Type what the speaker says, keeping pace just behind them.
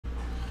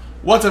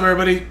What's up,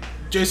 everybody?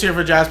 Jace here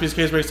for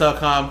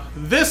jaspyscasebreaks.com.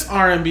 This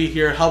RNB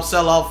here helps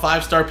sell out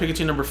 5-star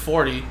Pikachu number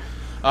 40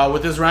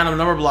 with this random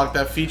number block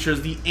that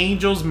features the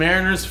Angels,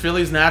 Mariners,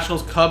 Phillies,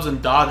 Nationals, Cubs,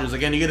 and Dodgers.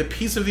 Again, you get a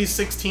piece of these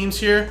 6 teams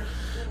here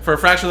for a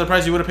fraction of the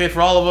price you would have paid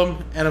for all of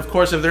them. And of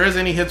course, if there is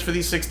any hits for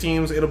these 6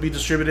 teams, it'll be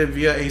distributed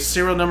via a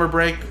serial number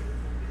break.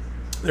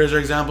 There's our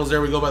examples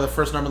there. We go by the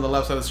first number on the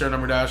left side of the serial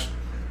number dash.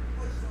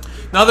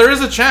 Now, there is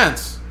a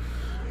chance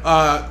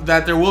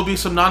that there will be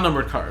some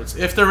non-numbered cards.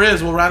 If there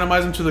is, we'll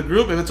randomize them to the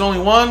group. If it's only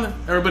one,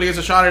 everybody gets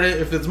a shot at it.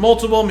 If it's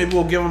multiple, maybe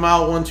we'll give them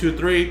out 1, 2,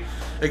 3,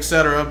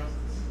 etc.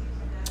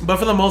 But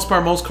for the most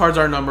part, most cards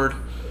are numbered.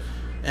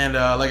 And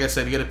like I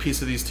said, you get a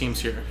piece of these teams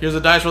here. Here's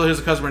the dice roller. Here's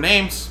the customer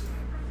names.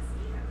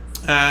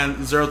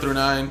 And 0 through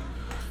 9.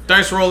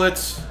 Dice roll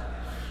it.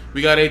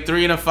 We got a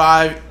 3 and a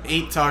 5,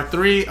 8 or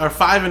 3 or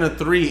 5 and a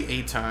 3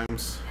 8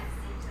 times.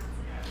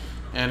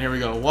 And here we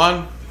go.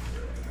 1,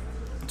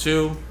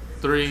 2,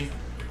 3,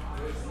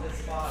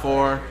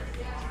 4,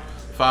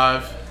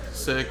 5,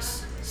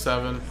 6,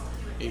 7,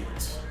 8.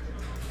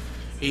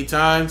 8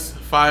 times.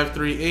 5,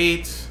 3,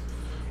 8.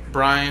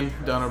 Brian,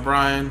 down to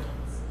Brian.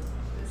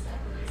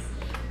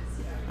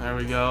 There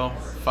we go.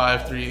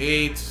 5, 3,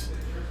 8.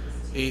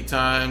 8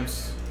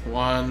 times.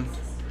 1,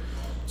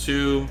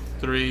 2,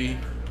 3,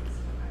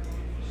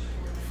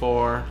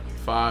 4,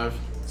 5,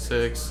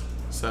 6,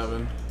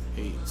 7,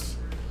 8.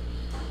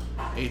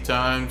 8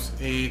 times.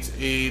 8,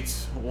 8.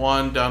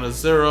 1 down to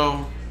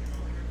 0.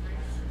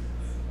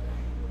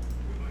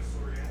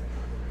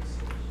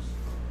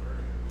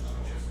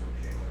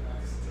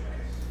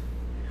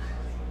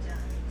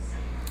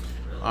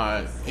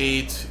 Alright,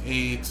 8,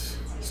 8.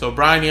 So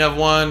Brian, you have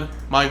 1.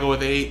 Michael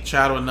with 8.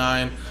 Chad with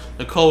 9.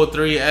 Nicole with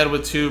 3. Ed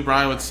with 2.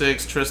 Brian with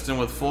 6. Tristan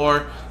with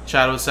 4.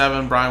 Chad with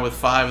 7. Brian with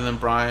 5. And then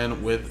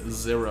Brian with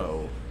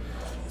 0.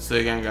 So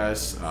again,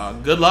 guys,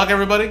 good luck,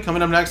 everybody.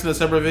 Coming up next in a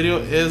separate video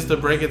is the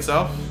break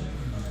itself.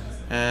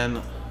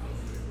 And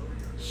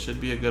should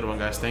be a good one,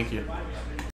 guys. Thank you.